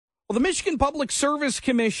Well, the Michigan Public Service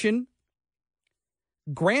Commission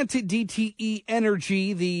granted DTE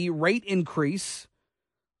Energy the rate increase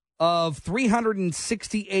of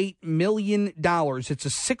 $368 million. It's a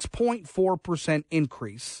 6.4%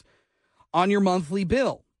 increase on your monthly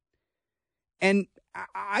bill. And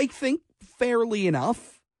I think, fairly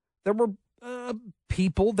enough, there were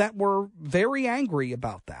people that were very angry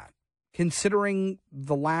about that, considering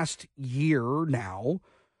the last year now,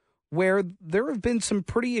 where there have been some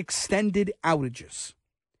pretty extended outages.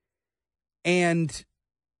 And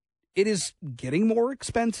it is getting more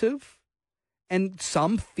expensive, and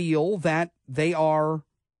some feel that they are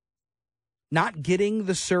not getting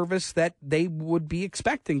the service that they would be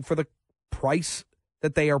expecting for the price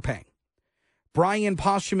that they are paying. Brian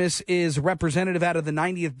Posthumus is representative out of the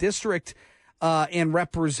 90th District and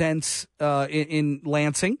represents in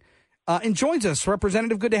Lansing and joins us.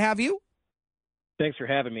 Representative, good to have you. Thanks for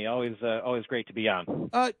having me. Always great to be on.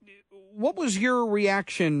 What was your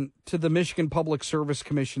reaction to the Michigan Public Service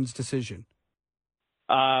Commission's decision?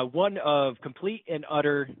 One of complete and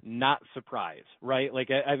utter not surprise, right? Like,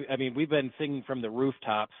 I mean, we've been singing from the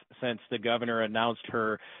rooftops since the governor announced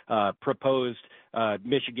her proposed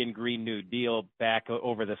Michigan Green New Deal back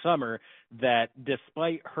over the summer, that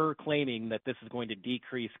despite her claiming that this is going to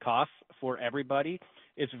decrease costs for everybody,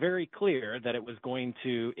 it's very clear that it was going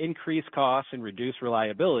to increase costs and reduce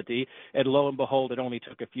reliability. And lo and behold, it only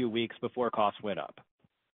took a few weeks before costs went up.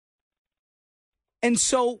 And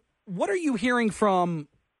so what are you hearing from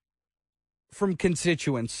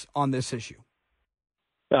constituents on this issue?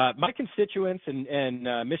 My constituents and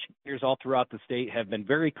Michiganders all throughout the state have been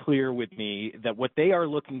very clear with me that what they are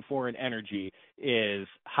looking for in energy is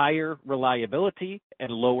higher reliability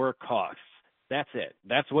and lower costs. That's it.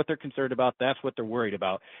 That's what they're concerned about. That's what they're worried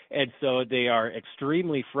about. And so they are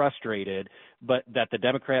extremely frustrated, but that the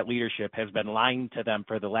Democrat leadership has been lying to them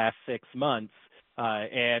for the last 6 months,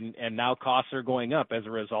 and now costs are going up as a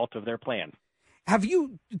result of their plan. Have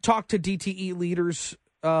you talked to DTE leaders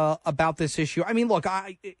about this issue? I mean, look,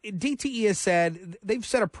 DTE has said they've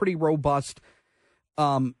set a pretty robust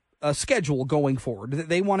schedule going forward.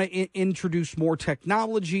 They want to introduce more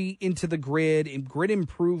technology into the grid, and grid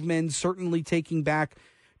improvements, certainly taking back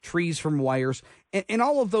trees from wires, and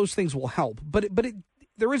all of those things will help. But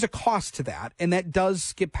there is a cost to that, and that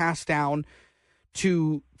does get passed down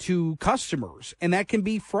to customers, and that can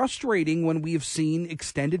be frustrating when we have seen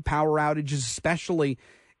extended power outages, especially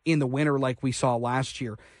in the winter like we saw last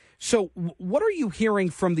year. So what are you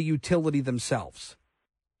hearing from the utility themselves?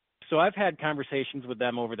 So I've had conversations with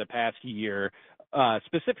them over the past year,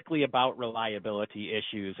 specifically about reliability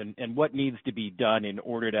issues and what needs to be done in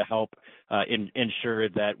order to help ensure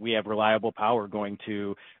that we have reliable power going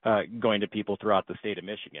to people throughout the state of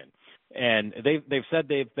Michigan. And they've said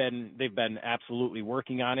they've been absolutely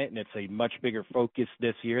working on it, and it's a much bigger focus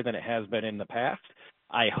this year than it has been in the past.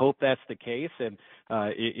 I hope that's the case, and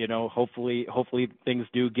hopefully things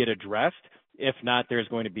do get addressed. If not, there's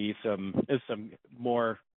going to be some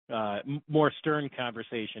more stern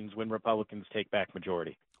conversations when Republicans take back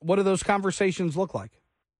majority. What do those conversations look like?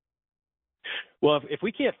 Well, if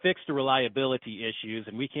we can't fix the reliability issues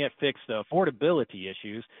and we can't fix the affordability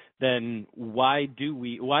issues, then why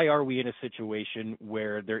are we in a situation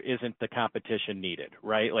where there isn't the competition needed,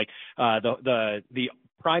 right? Like the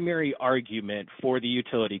primary argument for the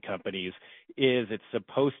utility companies is it's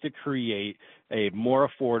supposed to create a more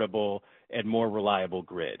affordable and more reliable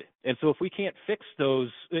grid. And so if we can't fix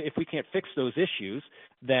those issues,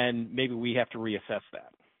 then maybe we have to reassess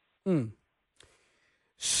that.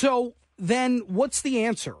 So then what's the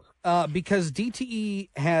answer? Because DTE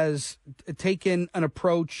has taken an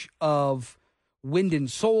approach of wind and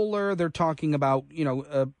solar. They're talking about,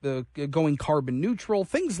 going carbon neutral,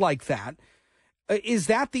 things like that. Is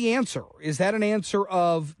that the answer? Is that an answer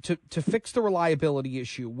to fix the reliability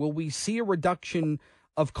issue? Will we see a reduction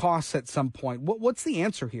of costs at some point? What's the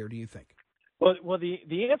answer here, do you think? Well,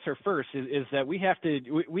 the answer first is that we have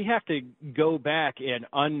to go back and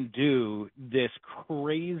undo this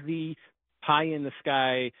crazy pie in the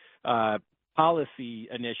sky policy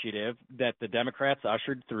initiative that the Democrats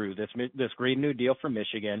ushered through, this Green New Deal for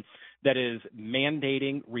Michigan, that is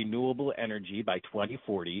mandating renewable energy by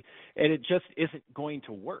 2040, and it just isn't going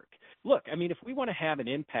to work. Look, I mean, if we want to have an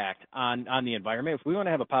impact on the environment, if we want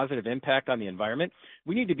to have a positive impact on the environment,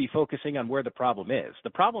 we need to be focusing on where the problem is. The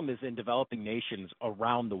problem is in developing nations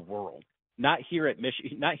around the world, not here in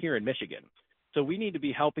Michigan. So we need to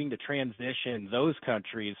be helping to transition those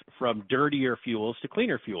countries from dirtier fuels to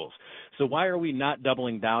cleaner fuels. So why are we not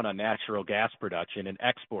doubling down on natural gas production and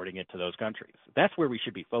exporting it to those countries? That's where we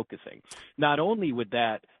should be focusing. Not only would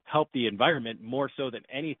that help the environment more so than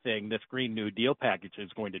anything this Green New Deal package is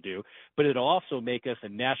going to do, but it'll also make us a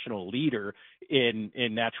national leader in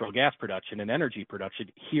natural gas production and energy production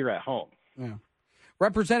here at home. Yeah.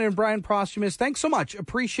 Representative Brian Posthumus, thanks so much.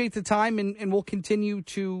 Appreciate the time, and we'll continue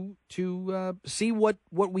to see what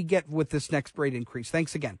we get with this next rate increase.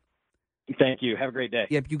 Thanks again. Thank you. Have a great day.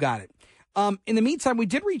 Yep, you got it. In the meantime, we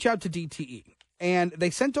did reach out to DTE, and they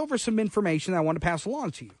sent over some information I want to pass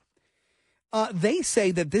along to you. They say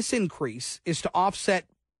that this increase is to offset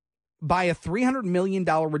by a $300 million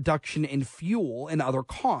reduction in fuel and other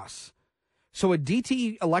costs. So a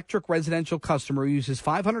DTE electric residential customer who uses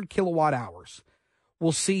 500 kilowatt hours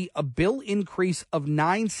will see a bill increase of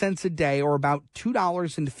 9 cents a day, or about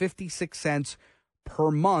 $2.56 per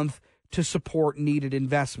month, to support needed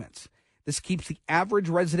investments. This keeps the average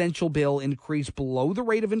residential bill increase below the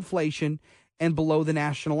rate of inflation and below the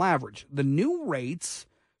national average. The new rates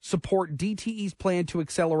support DTE's plan to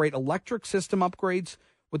accelerate electric system upgrades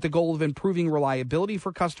with the goal of improving reliability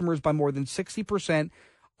for customers by more than 60%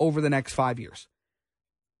 over the next 5 years.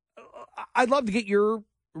 I'd love to get your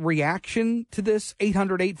reaction to this.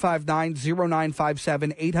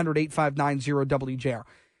 800-859-0957, 800-859-0WJR.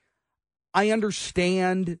 I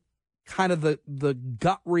understand kind of the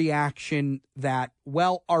gut reaction that,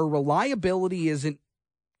 well, our reliability isn't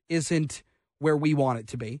where we want it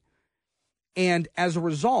to be. And as a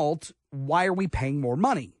result, why are we paying more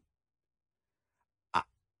money?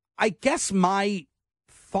 I guess my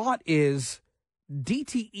thought is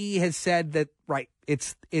DTE has said that, right,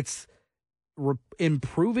 it's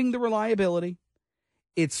improving the reliability.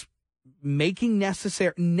 It's making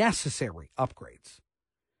necessary upgrades.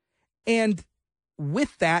 And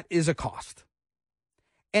with that is a cost.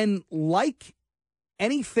 And like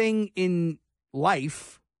anything in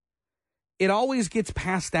life, it always gets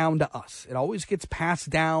passed down to us. It always gets passed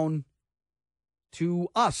down to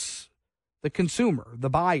us, the consumer, the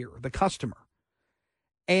buyer, the customer.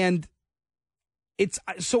 And it's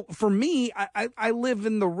so for me, I live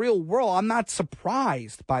in the real world. I'm not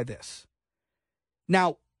surprised by this.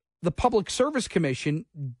 Now, the Public Service Commission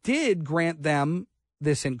did grant them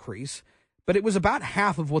this increase, but it was about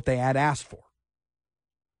half of what they had asked for.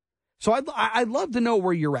 So I'd love to know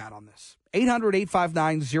where you're at on this.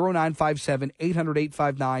 800-859-0957,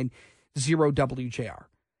 800-859-0WJR.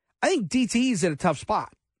 I think DTE is in a tough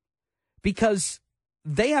spot because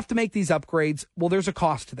they have to make these upgrades. Well, there's a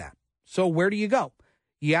cost to that. So where do you go?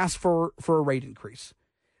 You ask for a rate increase.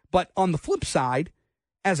 But on the flip side,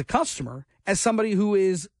 as a customer, as somebody who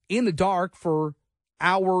is in the dark for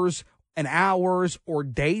hours and hours or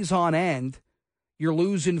days on end, you're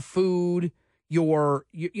losing food,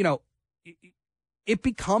 it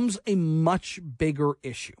becomes a much bigger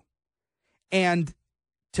issue. And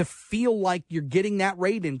to feel like you're getting that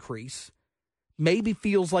rate increase maybe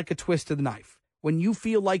feels like a twist of the knife. When you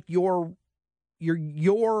feel like your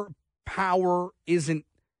power it's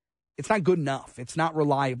not good enough. It's not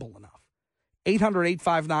reliable enough.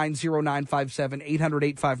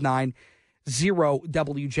 800-859-0957,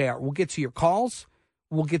 800-859-0WJR. We'll get to your calls.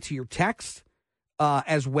 We'll get to your text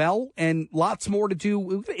as well, and lots more to do.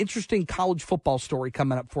 We've got an interesting college football story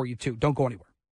coming up for you, too. Don't go anywhere.